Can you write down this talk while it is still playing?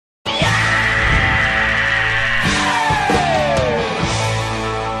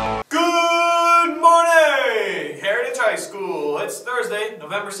Thursday,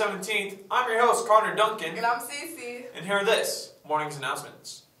 November 17th. I'm your host, Connor Duncan. And I'm Cece. And here are this morning's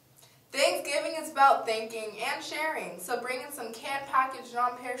announcements. Thanksgiving is about thanking and sharing, so bring in some canned packaged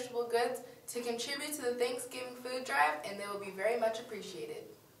non-perishable goods to contribute to the Thanksgiving food drive, and they will be very much appreciated.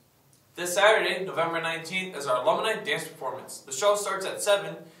 This Saturday, November 19th, is our Alumni Dance Performance. The show starts at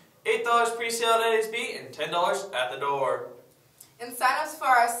 7, $8 pre-sale at ASB, and $10 at the door. And sign-ups for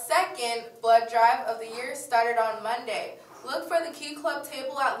our second blood drive of the year started on Monday. Look for the Key Club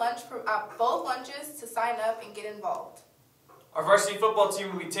table at both lunches to sign up and get involved. Our varsity football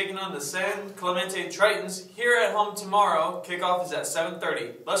team will be taking on the San Clemente Tritons here at home tomorrow. Kickoff is at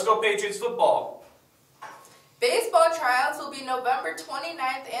 7:30. Let's go Patriots football! Baseball tryouts will be November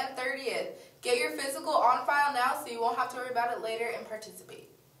 29th and 30th. Get your physical on file now so you won't have to worry about it later and participate.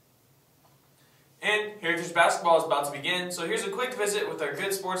 And Heritage Basketball is about to begin, so here's a quick visit with our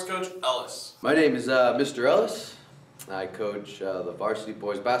good sports coach, Ellis. My name is Mr. Ellis. I coach the varsity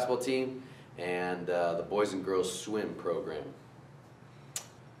boys basketball team and the boys and girls swim program.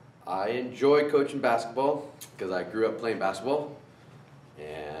 I enjoy coaching basketball because I grew up playing basketball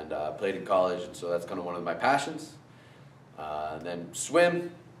and played in college, and so that's kind of one of my passions. And then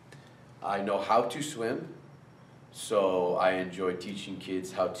swim, I know how to swim, so I enjoy teaching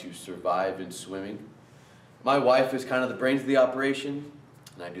kids how to survive in swimming. My wife is kind of the brains of the operation,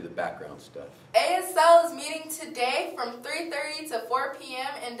 and I do the background stuff. ASL is meeting today from 3:30 to 4 p.m.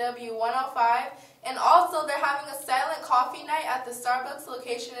 in W105, and also they're having a silent coffee night at the Starbucks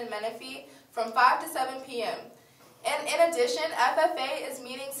location in Menifee from 5 to 7 p.m. And in addition, FFA is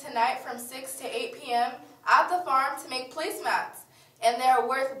meeting tonight from 6 to 8 p.m. at the farm to make placemats, and they are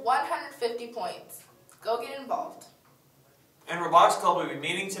worth 150 points. Go get involved. And Robotics Club will be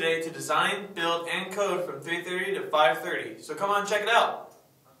meeting today to design, build, and code from 3:30 to 5:30, so come on and check it out.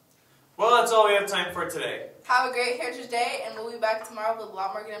 Well, that's all we have time for today. Have a great Heritage Day, and we'll be back tomorrow with a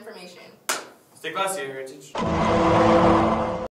lot more good information. Stay classy, Heritage.